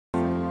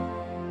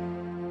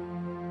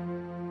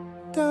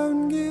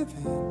don't give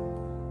in.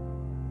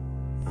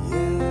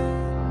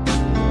 Yeah.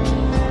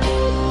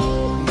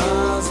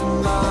 Miles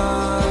and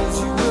miles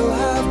you will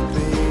have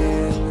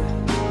been.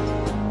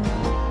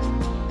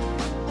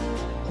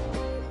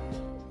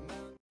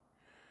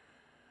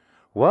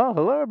 Well,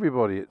 hello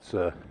everybody, it's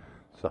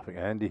Suffolk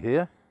Andy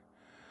here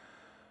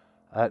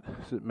at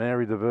St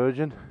Mary the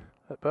Virgin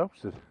at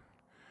Belstead,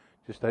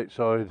 just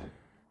outside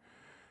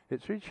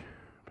Ipswich,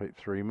 about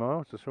 3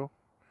 miles or so.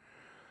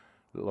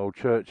 Little old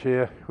church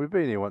here. We've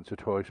been here once or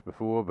twice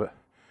before, but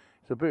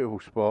it's a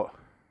beautiful spot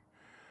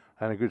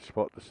and a good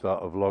spot to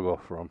start a vlog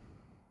off from.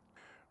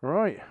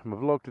 Right, my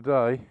vlog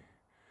today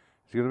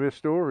is going to be a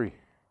story,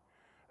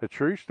 a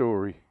true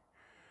story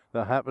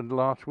that happened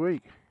last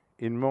week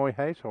in my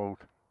household.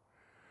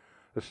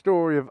 A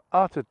story of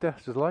utter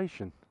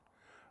desolation,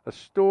 a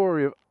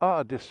story of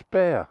utter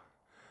despair,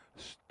 a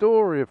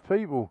story of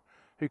people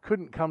who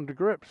couldn't come to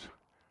grips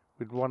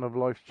with one of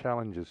life's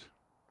challenges.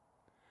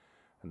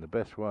 And the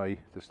best way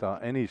to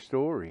start any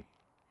story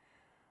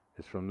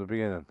is from the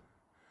beginning.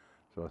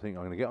 So I think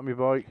I'm going to get on my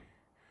bike,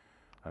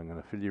 I'm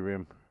going to fill you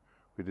in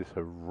with this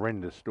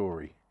horrendous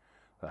story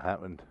that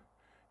happened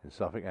in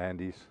Suffolk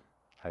Andy's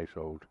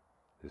household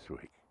this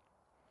week.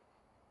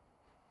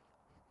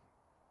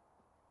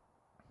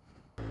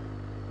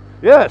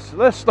 Yes,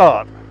 let's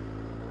start.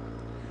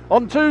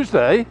 On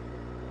Tuesday,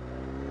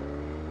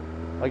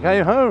 I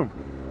came home,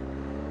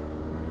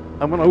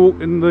 and when I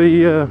walked in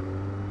the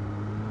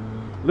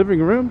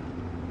living room,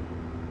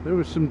 there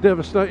was some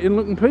devastating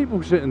looking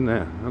people sitting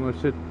there, and I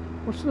said,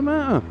 "What's the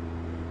matter?"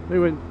 They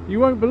went, "You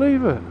won't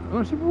believe it." And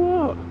I said,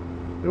 "What?"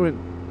 They went,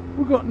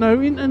 "We've got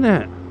no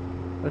internet."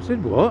 I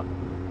said, "What?"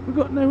 "We've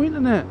got no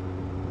internet.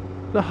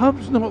 The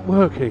hub's not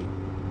working,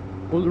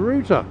 or the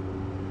router."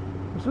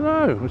 I said,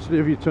 "No." I said,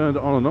 "Have you turned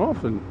it on and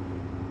off and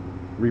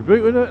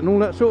rebooted it and all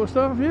that sort of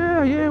stuff?"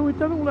 Yeah, we've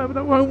done all that, but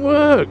that won't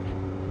work."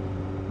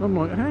 I'm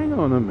like, hang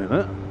on a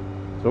minute.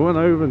 So I went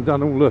over and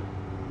done all the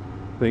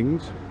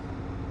things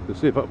to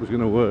see if that was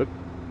going to work.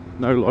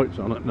 No lights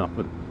on it,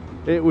 nothing.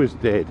 It was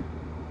dead.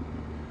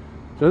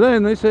 So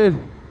then they said,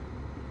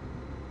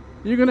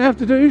 "You're going to have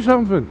to do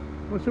something."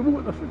 I said,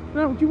 "What the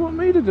hell do you want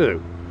me to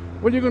do?"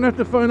 "Well, you're going to have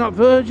to phone up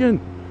Virgin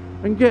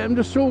and get them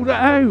to sort it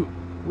out.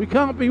 We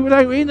can't be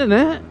without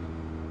internet."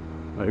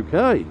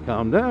 Okay,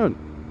 calm down.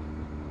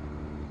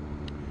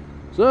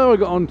 So I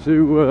got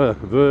onto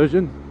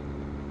Virgin,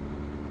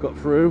 got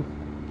through.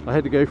 I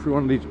had to go through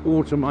one of these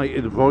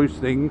automated voice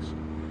things,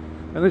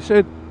 and they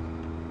said,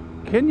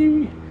 "Can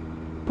you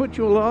put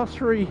your last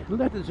 3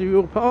 letters of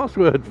your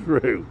password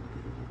through?"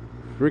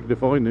 Frigged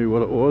if I knew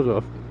what it was.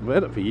 I've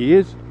had it for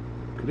years,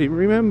 couldn't even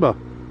remember.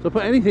 So I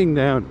put anything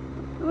down,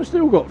 and I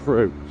still got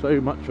through.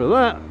 So much for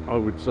that, I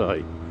would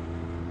say.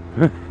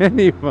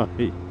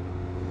 Anyway,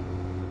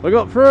 I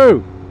got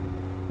through,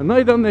 and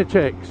they done their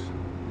checks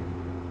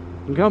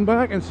and come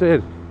back and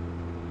said,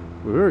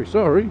 "We're very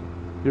sorry,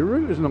 your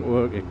router's not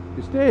working,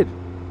 it's dead."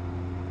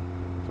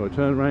 So I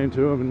turned around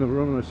to them in the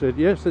room and I said,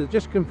 "Yes, they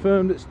just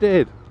confirmed it's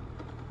dead."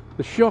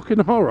 The shock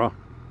and horror,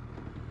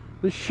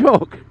 the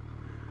shock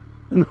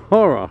and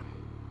horror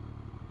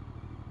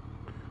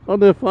on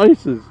their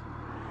faces,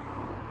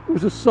 it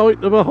was a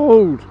sight to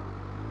behold.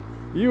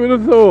 You would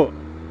have thought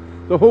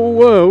the whole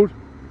world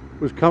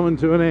was coming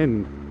to an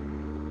end.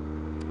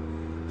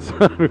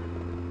 So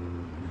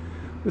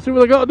they said,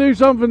 "Well, they got to do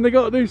something, they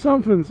got to do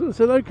something." So I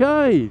said,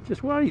 "Okay,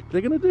 just wait,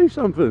 they're going to do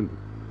something."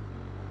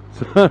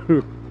 So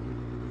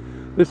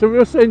they said,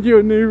 "We'll send you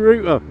a new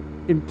router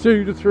in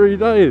 2 to 3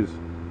 days."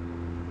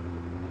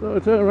 So I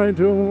turned around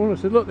to them and I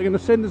said, "Look, they're going to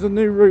send us a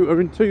new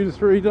router in 2 to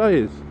 3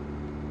 days.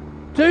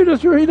 2 to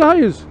 3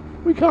 days?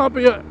 We can't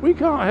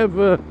have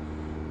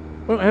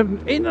won't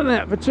have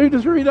internet for 2 to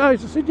 3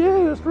 days." I said,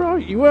 "Yeah, that's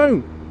right, you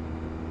won't."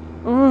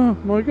 "Oh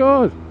my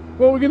God,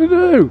 what are we going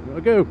to do?" I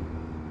go,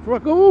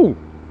 "Fuck all.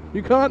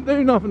 You can't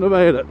do nothing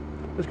about it.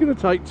 It's going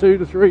to take 2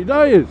 to 3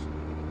 days."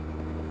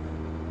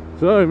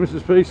 So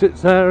Mrs. P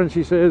sits there and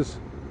she says,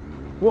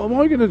 "What am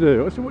I going to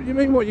do?" I said, "What do you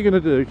mean, what are you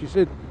going to do?" She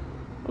said,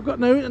 "I've got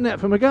no internet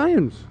for my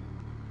games."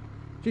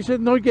 She said,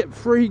 "And I get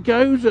free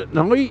goes at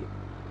night."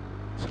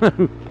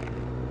 So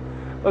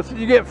I said,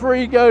 "You get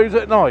free goes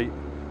at night?"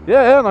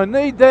 "Yeah, and I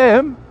need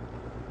them."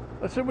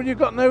 I said, "Well, you've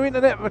got no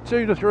internet for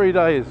 2 to 3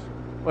 days.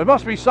 Well, there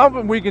must be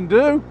something we can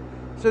do."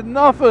 I said,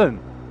 "Nothing."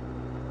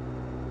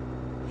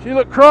 She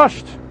looked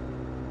crushed,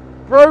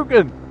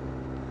 broken.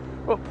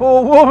 What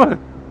poor woman.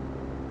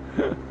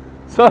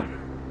 So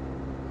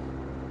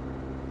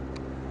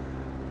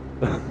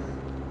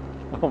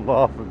I'm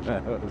laughing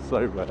now, it's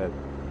so bad.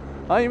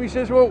 Amy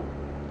says, "Well,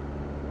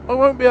 I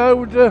won't be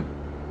able to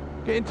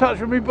get in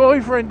touch with my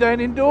boyfriend down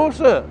in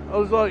Dorset." I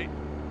was like,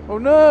 "Oh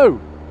no,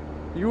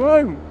 you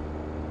won't.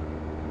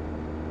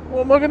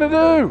 What am I going to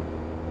do?"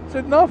 I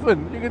said,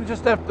 "Nothing, you're going to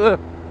just have to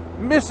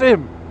miss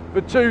him for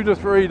 2 to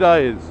 3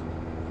 days."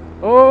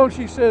 "Oh,"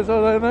 she says, "I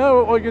don't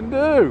know what I can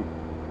do."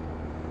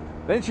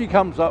 Then she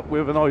comes up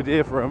with an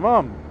idea for her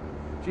mum.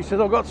 She said,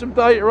 "I've got some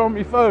data on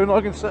my phone,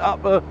 I can set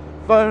up a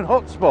phone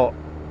hotspot."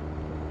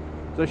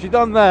 So she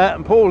done that,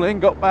 and Pauline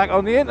got back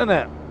on the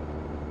internet.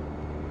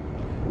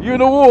 You'd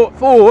have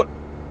thought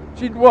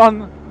she'd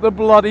won the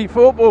bloody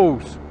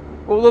footballs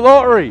or the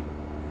lottery.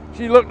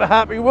 She looked a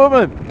happy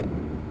woman.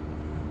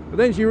 But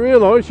then she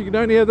realised she could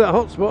only have that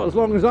hotspot as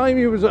long as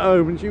Amy was at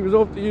home, and she was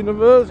off to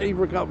university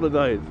for a couple of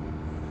days.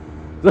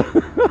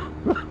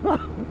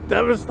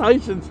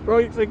 Devastation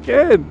strikes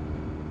again.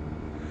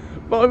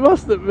 But I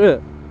must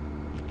admit,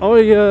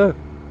 oh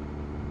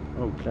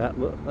cat,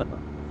 look.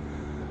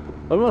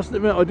 I must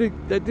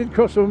admit, that did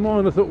cross my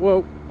mind. I thought,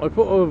 well, I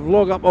put a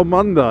vlog up on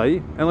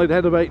Monday, and I'd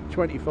had about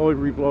 25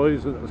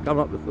 replies, and it was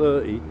coming up to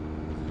 30.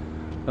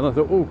 And I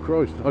thought, oh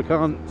Christ, I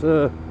can't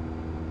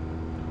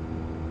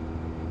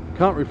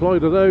reply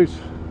to those.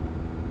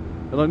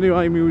 And I knew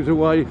Amy was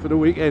away for the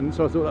weekend,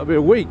 so I thought that'd be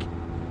a week.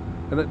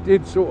 And it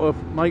did sort of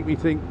make me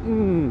think,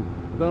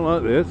 I don't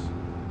like this.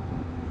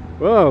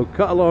 Well,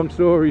 cut a long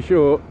story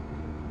short,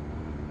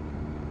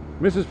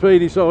 Mrs. P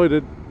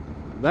decided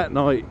that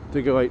night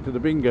to go out to the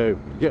bingo,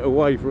 to get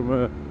away from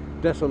her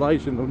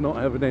desolation of not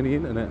having any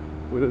internet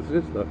with her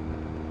sister.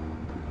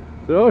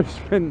 So I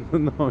spent the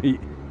night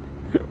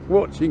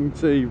watching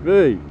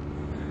TV,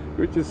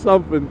 which is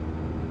something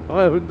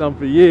I haven't done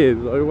for years.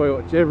 I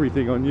watch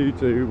everything on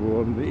YouTube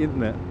or on the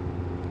internet.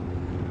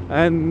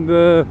 And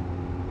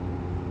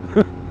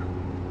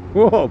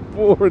what a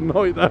boring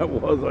night that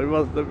was, I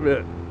must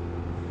admit.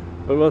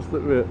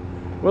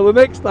 Well, the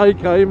next day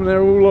came and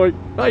they're all like,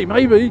 hey,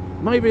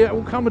 maybe it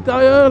will come a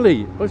day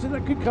early. I said,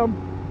 that could come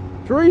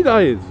 3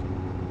 days.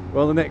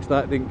 Well, the next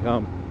day it didn't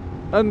come.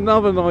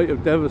 Another night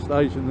of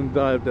devastation and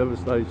day of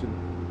devastation.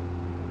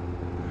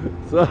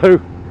 So,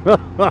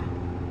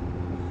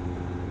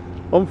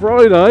 on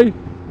Friday,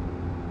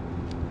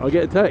 I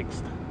get a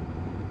text.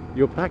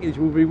 Your package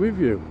will be with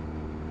you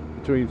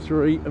between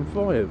 3 and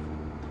 5.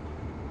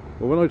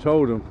 Well, when I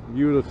told them,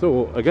 you would have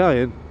thought,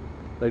 again,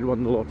 they'd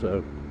won the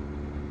lotto.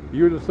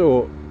 You would have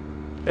thought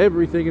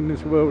everything in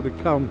this world had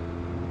come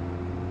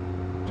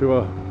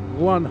to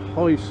one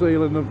high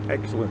ceiling of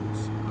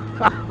excellence.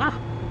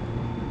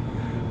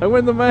 And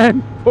when the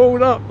man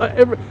pulled up,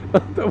 that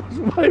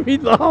was made me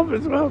laugh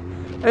as well.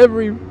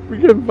 Every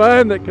freaking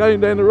van that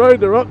came down the road,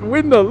 they're up the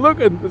window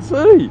looking to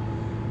see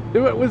if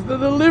it was the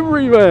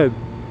delivery man.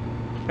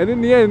 And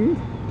in the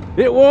end,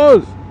 it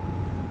was.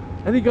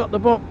 And he got the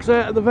box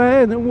out of the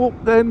van and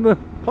walked down the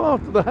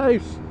path to the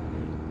house.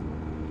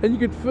 And you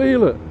could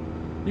feel it.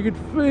 You could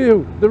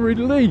feel the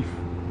relief.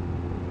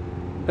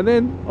 And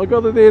then I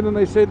got it in and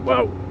they said,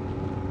 well,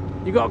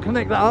 you got to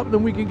connect that up and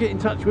then we can get in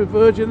touch with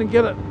Virgin and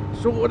get it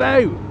sorted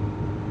out.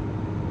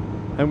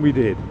 And we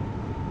did.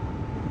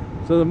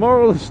 So the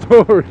moral of the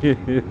story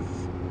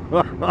is,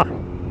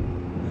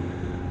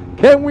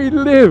 can we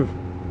live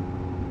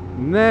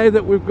now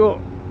that we've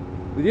got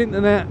the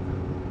internet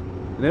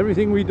and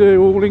everything we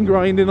do all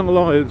ingrained in our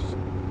lives?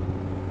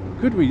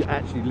 Could we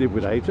actually live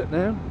without it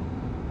now?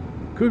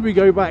 Could we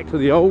go back to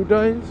the old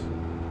days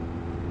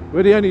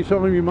where the only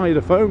time you made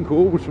a phone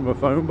call was from a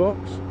phone box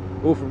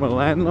or from a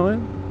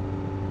landline?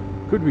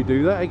 Could we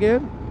do that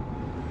again?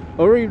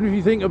 Or even if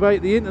you think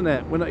about the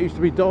internet, when it used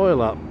to be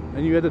dial-up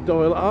and you had to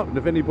dial it up, and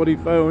if anybody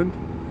phoned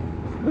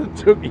and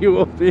took you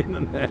off the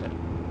internet,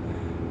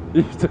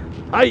 you used to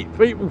hate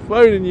people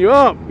phoning you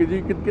up because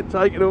you could get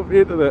taken off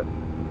the internet.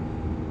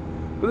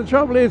 But the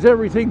trouble is,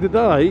 everything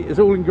today is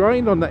all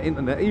ingrained on that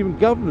internet, even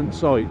government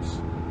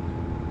sites,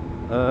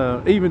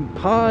 even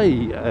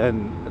pay,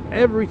 and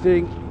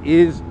everything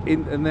is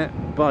internet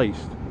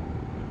based.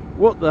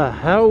 What the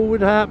hell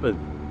would happen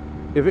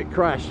if it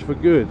crashed for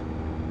good?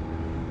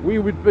 We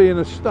would be in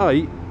a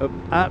state of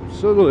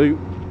absolute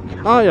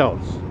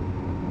chaos.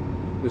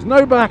 There's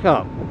no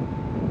backup.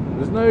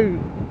 There's no,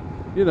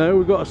 you know,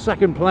 we've got a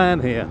second plan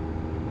here.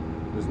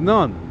 There's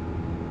none.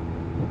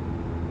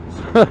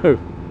 So,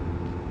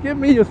 give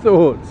me your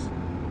thoughts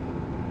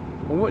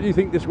on what you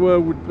think this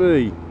world would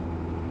be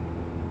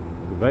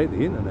without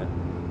the internet.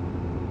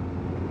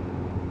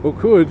 Or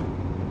could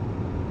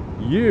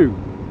you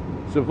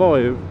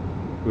survive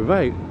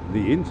without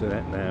the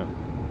internet now?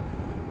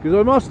 Because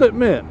I must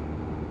admit,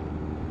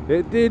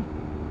 it did,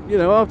 you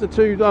know, after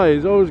 2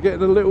 days I was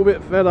getting a little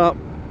bit fed up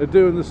of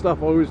doing the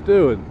stuff I was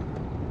doing,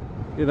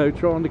 you know,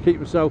 trying to keep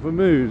myself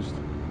amused.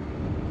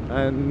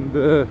 And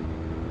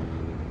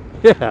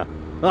yeah,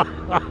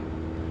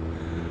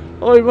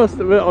 I must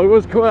admit I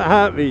was quite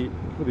happy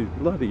for these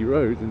bloody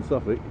roads in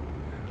Suffolk.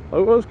 I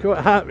was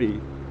quite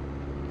happy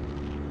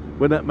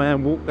when that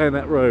man walked down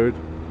that road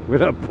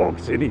with a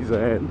box in his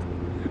hand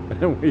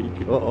and we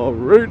got our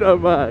router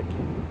back.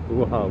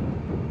 Wow.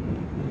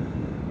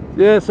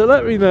 Yeah, so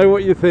let me know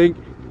what you think.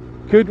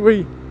 Could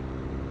we?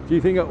 Do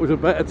you think it was a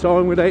better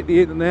time without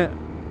the internet?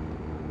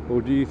 Or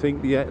do you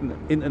think the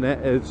internet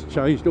has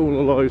changed all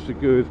our lives for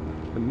good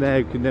and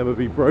now can never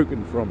be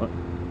broken from it?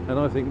 And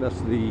I think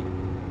that's the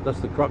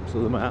crux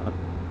of the matter.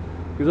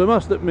 Because I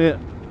must admit,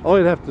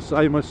 I'd have to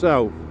say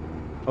myself,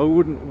 I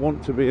wouldn't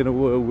want to be in a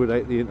world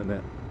without the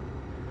internet.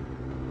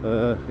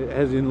 It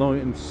has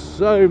enlightened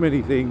so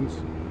many things,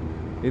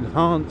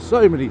 enhanced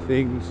so many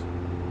things.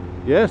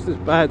 Yes, there's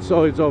bad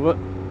sides of it,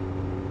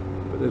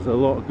 but there's a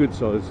lot of good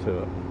sides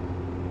to it.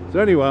 So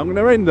anyway, I'm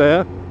going to end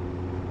there.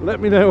 Let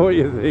me know what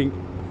you think.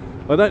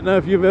 I don't know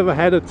if you've ever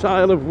had a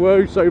tale of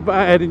woe so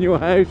bad in your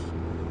house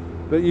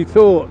that you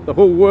thought the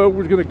whole world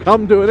was going to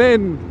come to an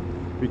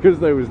end because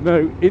there was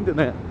no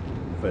internet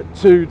for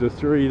 2 to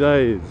 3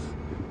 days.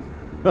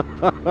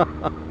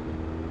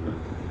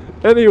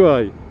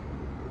 Anyway,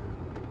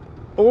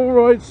 all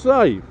ride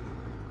safe.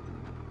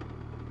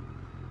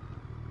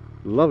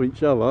 Love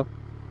each other.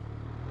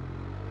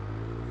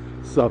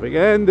 Suffolk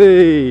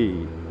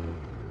Andy.